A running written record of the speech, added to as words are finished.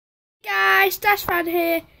guys, Dashman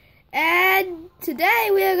here, and today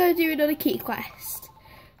we are going to do another key quest.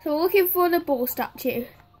 So we're looking for the ball statue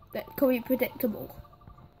that can be predictable.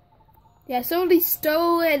 Yeah, somebody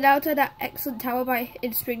stole it out of that excellent tower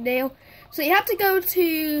in Springdale. So you have to go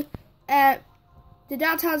to the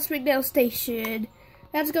downtown Springdale station.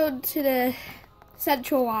 You have to go to the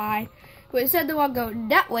central line. But instead of the one going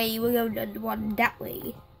that way, we're going the one that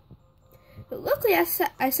way. But luckily I set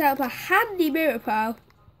up a handy mirror pole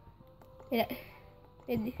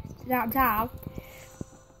in downtown,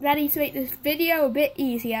 ready to make this video a bit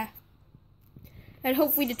easier. And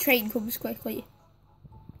hopefully the train comes quickly.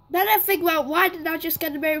 Then I think, well, why didn't I just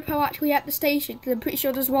get the mirror pole actually at the station? Because I'm pretty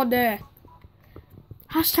sure there's one there.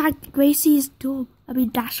 Hashtag Gracie is dumb. I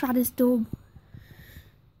mean, Dashran is dumb.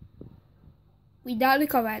 We know in the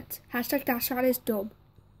comments. Hashtag Dashran is dumb.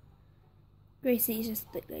 Gracie is just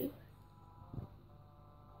a nickname.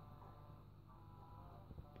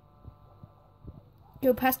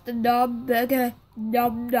 Go past the nom burger.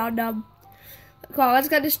 Nom nom nom. Come on, let's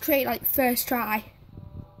get this train like first try.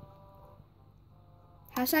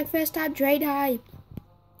 Hashtag first time train time.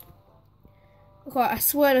 Okay, I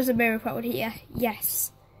swear there's a mirror pole here.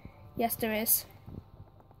 Yes. Yes, there is.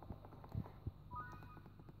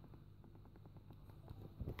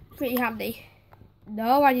 Pretty handy.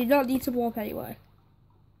 No, I do not need to walk anywhere.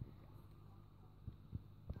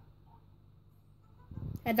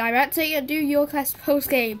 And directing and do your quest post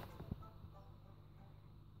game.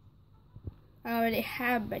 I already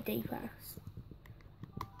have my day pass.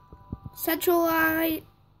 Central line.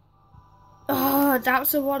 Oh,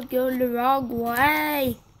 that's the one going the wrong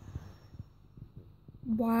way.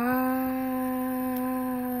 Why?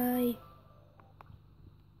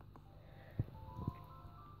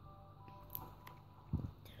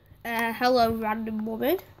 Hello, random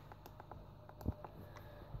woman.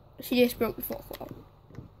 She just broke the fourth wall.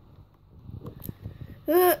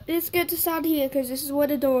 It's good to stand here because this is where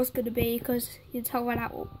the door's going to be, because you can tell by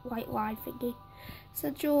that white line thingy.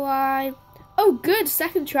 Central line. Oh, good,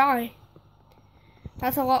 second try.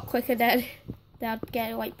 That's a lot quicker than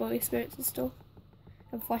getting like Body Spirits and stuff.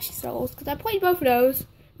 And Flashy Souls, because I played both of those,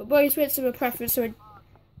 but Body Spirits are my preference, so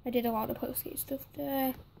I did a lot of post-game stuff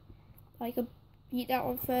there. Like, I beat that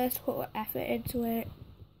one first, put effort into it.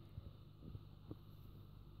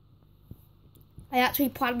 I actually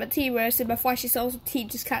planned my team, whereas in my Flashy Souls team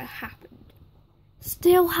just kind of happened.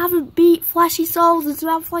 Still haven't beat Flashy Souls, it's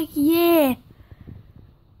been for like a year.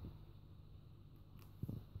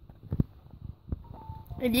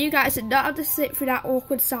 And you guys did not have to sit through that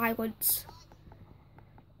awkward silence.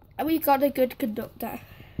 And we got a good conductor.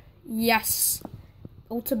 Yes.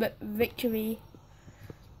 Ultimate victory.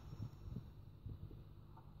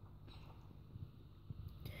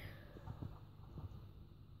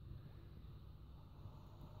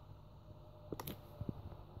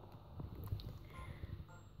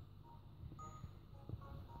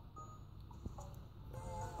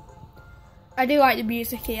 I do like the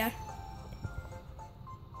music here.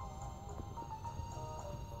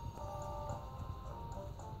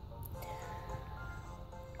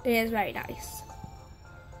 It is very nice.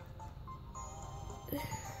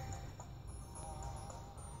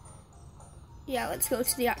 Yeah, let's go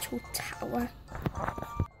to the actual tower.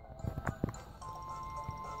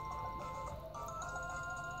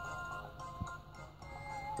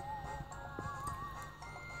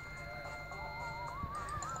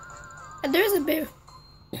 And there's a bit.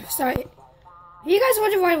 Sorry. If you guys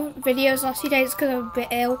wonder why videos last few days, because I'm a bit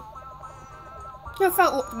ill. So I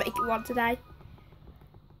felt up to make it one today.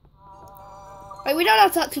 Like, we don't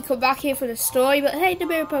have to actually come back here for the story, but hey, the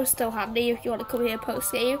mirror pole's still handy if you want to come here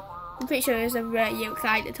post game. I'm pretty sure there's a yokai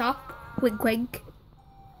at the top. Wink wink.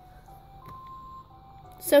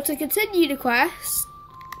 So to continue the quest,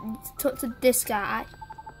 you need to talk to this guy.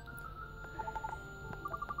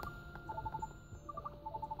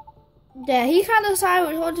 Yeah, he kind of decided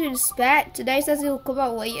which one to inspect. Today he says he'll come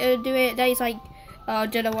out later and do it. Then he's like, oh, I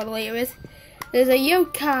don't know what later is. There's a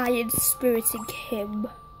yokai inspiriting him.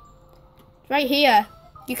 Right here.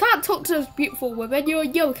 You can't talk to those beautiful women. You're a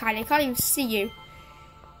yokai. They can't even see you.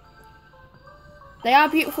 They are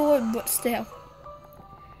beautiful women, but still.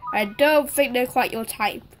 I don't think they're quite your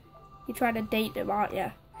type. You're trying to date them, aren't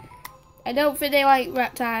you? I don't think they like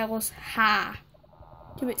reptiles. Ha.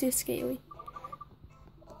 Too bit too scaly.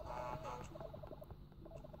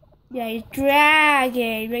 Yeah, he's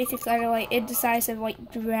dragging. Makes it kind of like indecisive,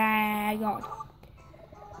 like drag on.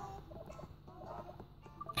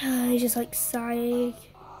 He's just like sighing.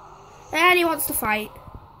 And he wants to fight.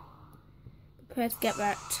 Prepare to get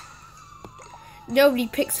wrecked. Nobody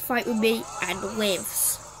picks a fight with me and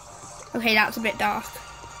lives. Okay, that's a bit dark.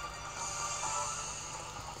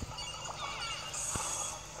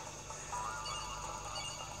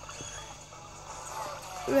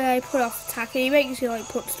 really put off attacking. He makes you like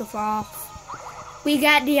put stuff off. We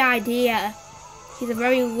get the idea. He's a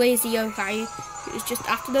very lazy young guy who's just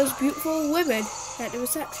after those beautiful women at the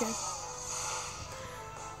reception.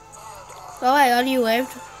 Oh, I only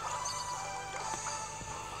lived.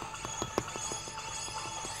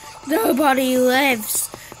 Nobody lives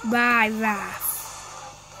by wrath.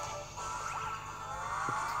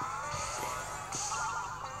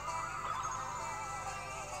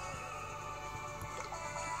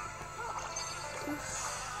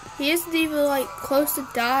 He isn't even like close to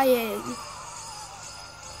dying.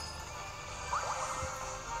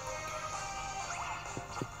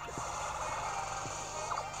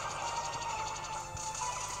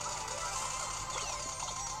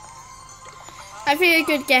 I think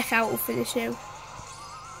a good get out will finish him.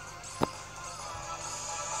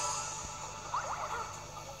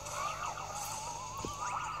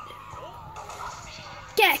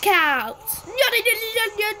 Get out!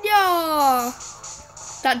 No!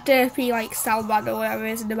 That derpy like Salman or whatever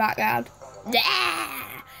is in the background.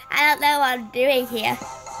 I don't know what I'm doing here.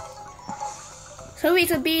 Some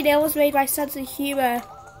reason being able to make my sense of humour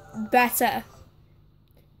better.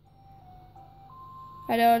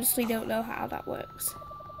 I honestly don't know how that works.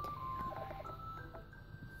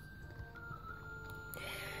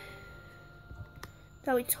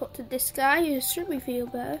 Now we talk to this guy who should we feel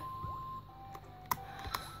better.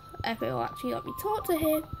 Evan will actually let me talk to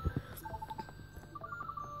him.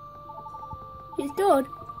 He's done.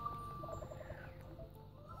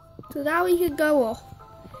 So now we can go off.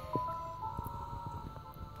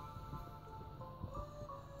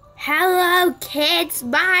 Hello kids,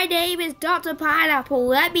 my name is Dr. Pineapple.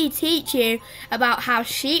 Let me teach you about how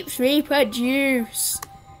sheep reproduce.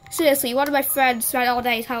 Seriously, one of my friends spent all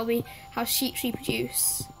day telling me how sheep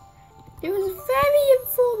reproduce. It was very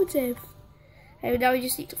informative. And now we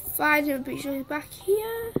just need to find him and be sure he's back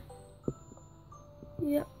here.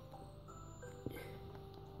 Yep.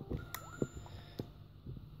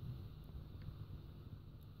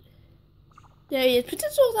 There he is.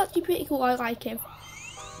 Potential's actually pretty cool, I like him.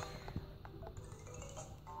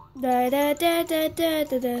 Da da da da da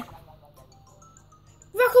da da.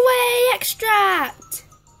 Rockaway extract!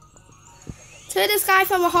 Turn this guy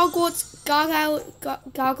from a Hogwarts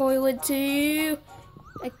gargoyle into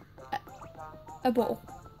a ball.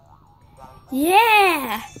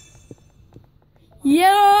 Yeah!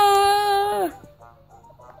 Yeah!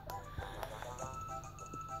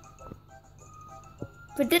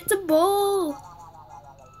 Predictable!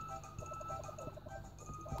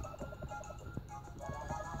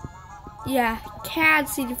 Yeah, can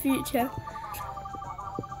see the future.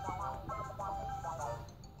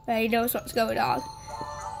 He knows what's going on.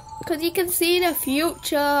 Because he can see the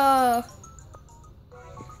future.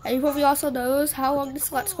 And he probably also knows how long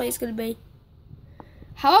this Let's Play is going to be.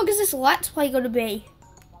 How long is this Let's Play going to be?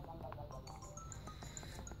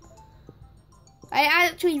 I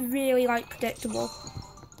actually really like Predictable.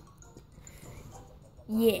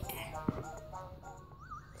 Yeah.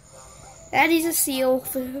 And he's a seal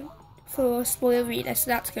for spoiler reader,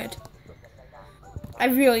 so that's good. I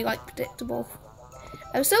really like Predictable.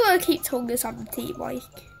 I'm still gonna keep Tungus on the team, like.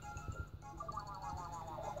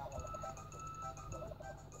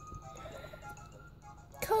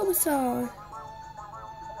 Commissar.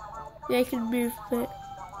 Yeah, I can move a bit.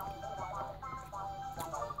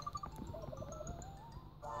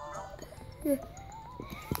 Yeah.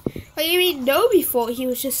 Like, you mean nobody thought he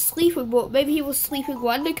was just sleeping, but maybe he was sleeping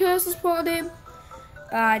when the curse was put on him?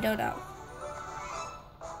 I don't know.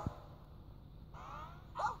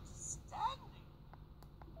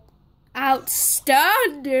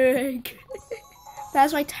 Outstanding!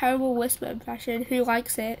 That's my terrible whisper impression. Who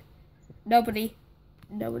likes it? Nobody.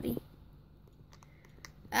 Nobody.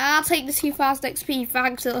 I'll take the 2000 XP,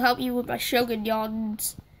 thanks, it'll help you with my Shogun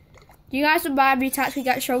yawns. Do you guys remind me to actually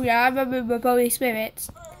get Shogun? I remember my bony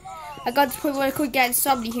spirits. I got to the point where I couldn't get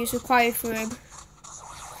somebody who's required for him.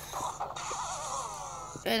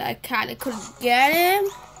 And I kinda couldn't get him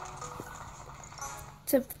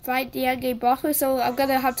to fight the endgame boss, so I'm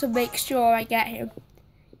gonna have to make sure I get him.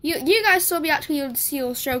 You guys saw me actually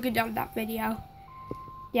unseal Shogun on that video.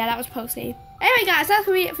 Yeah, that was post-game. Anyway guys, that's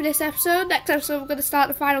gonna be it for this episode. Next episode we're gonna start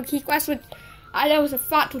the final key quest, which I know as a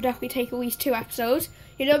fact will definitely take at least 2 episodes.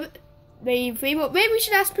 You know, maybe 3, but maybe we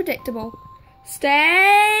should ask Predictable.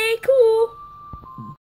 Stay cool!